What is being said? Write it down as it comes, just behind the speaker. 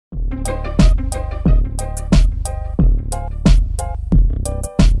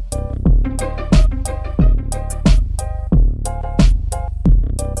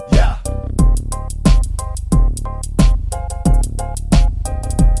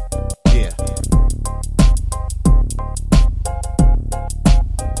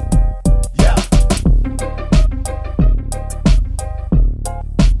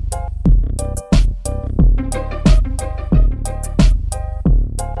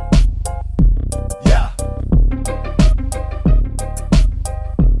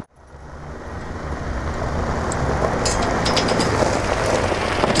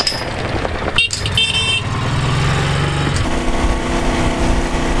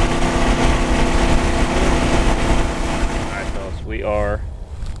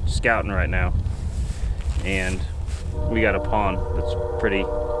scouting right now, and we got a pond that's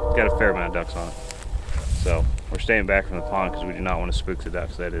got a fair amount of ducks on it. So we're staying back from the pond because we do not want to spook the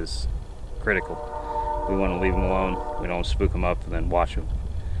ducks. That is critical. We want to leave them alone. We don't want to spook them up and then watch them.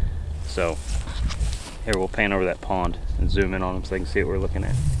 So here, we'll pan over that pond and zoom in on them so they can see what we're looking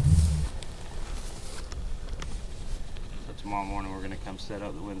at. So tomorrow morning we're going to come set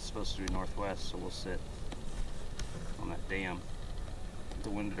up. The wind's supposed to be northwest, so we'll sit on that dam with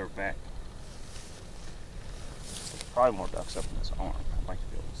the wind at our back. There's probably more ducks up in this arm. I'd like to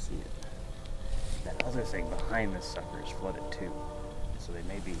be able to see it. I was going to say behind this sucker is flooded too, so they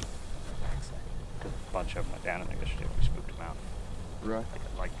may be on the backside. Because a bunch of them went down in there yesterday. We spooked them out. Right.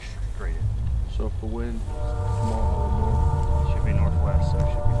 Like straight in. So if the wind tomorrow It should be northwest, so it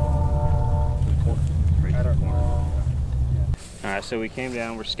should be to the corner. Right to the corner. Yeah. Alright, so we came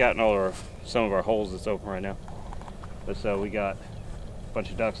down. We're scouting some of our holes that's open right now. But so we got a bunch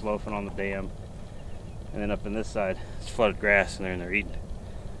of ducks loafing on the dam. And then up in this side, it's flooded grass and they're in there eating.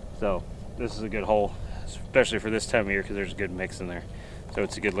 So this is a good hole, especially for this time of year because there's a good mix in there. So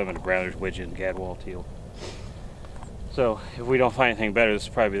it's a good limit of browners, widgeon, gadwall, teal. So if we don't find anything better, this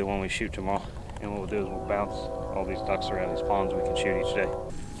will probably be the one we shoot tomorrow. And what we'll do is we'll bounce all these ducks around these ponds we can shoot each day.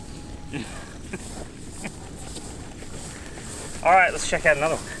 All right, let's check out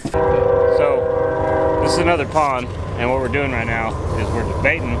another one. So this is another pond, and what we're doing right now is we're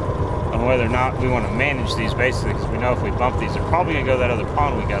debating on whether or not we want to manage these basically, because we know if we bump these, they're probably going to go to that other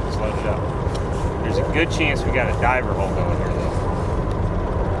pond we got that's loaded up. There's a good chance we got a diver hole going here though.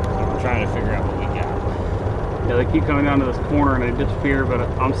 So we're trying to figure out what we got. Yeah, they keep coming down to this corner and they disappear, but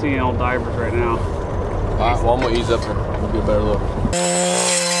I'm seeing all divers right now. Alright, well I'm going to ease up here. We'll get a better look.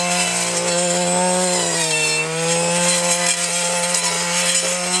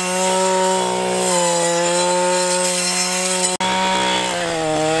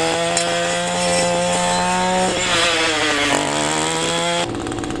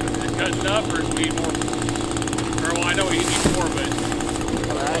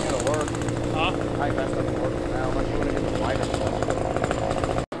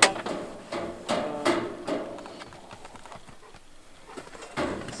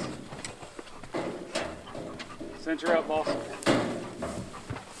 Center up, boss. Alright,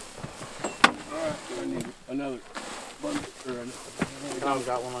 I need another bundle. Tom's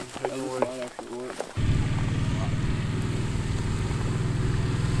got one on paperboard.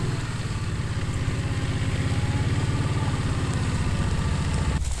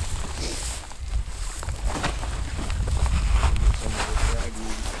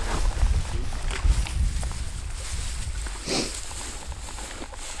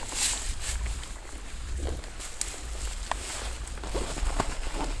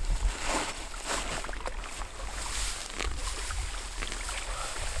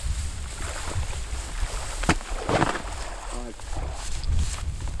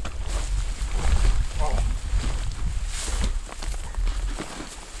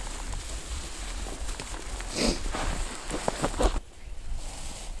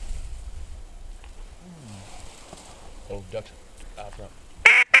 Oh, ducks out front.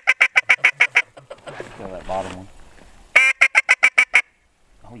 Kill that bottom one.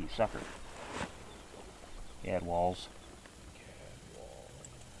 Oh, you sucker. Gadwalls.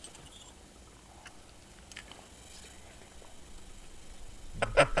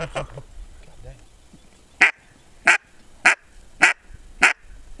 God dang.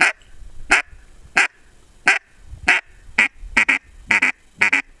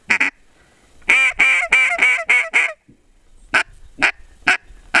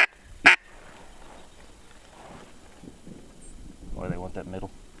 Boy, they want that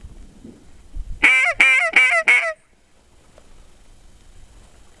middle.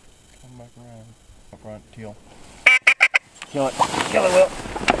 Come back around. Up front, teal. Kill it. Kill it, Will.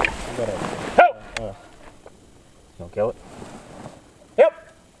 I got it. Help! Don't kill it. Yep.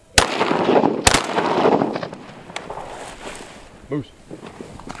 Moose.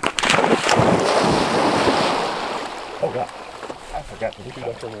 Oh, God. I forgot to do Two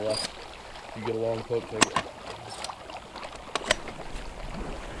ducks on the left. You get a long poke, take it.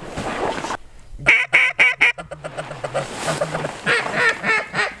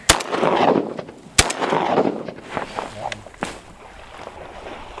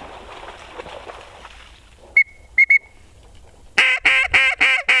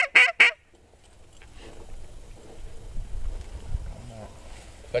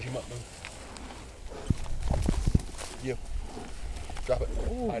 Fetch him up, move. You. Drop it.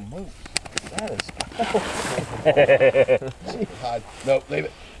 Ooh, Hide. moose. That is... Hide. No, leave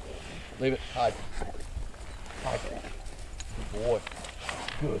it. Leave it. Hide. Hide. Good boy.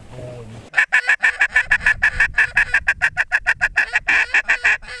 Good boy.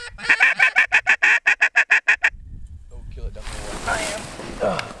 Don't kill it, definitely. I am.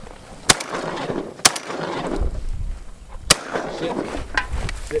 Sit.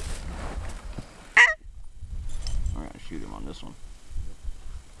 Sit. We're gonna shoot him on this one.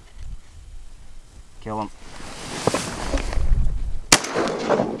 Kill him.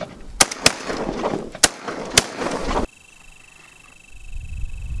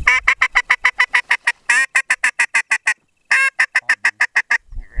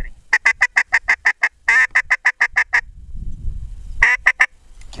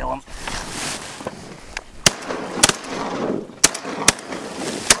 Kill him.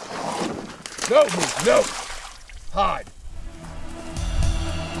 No, move, no. Hide.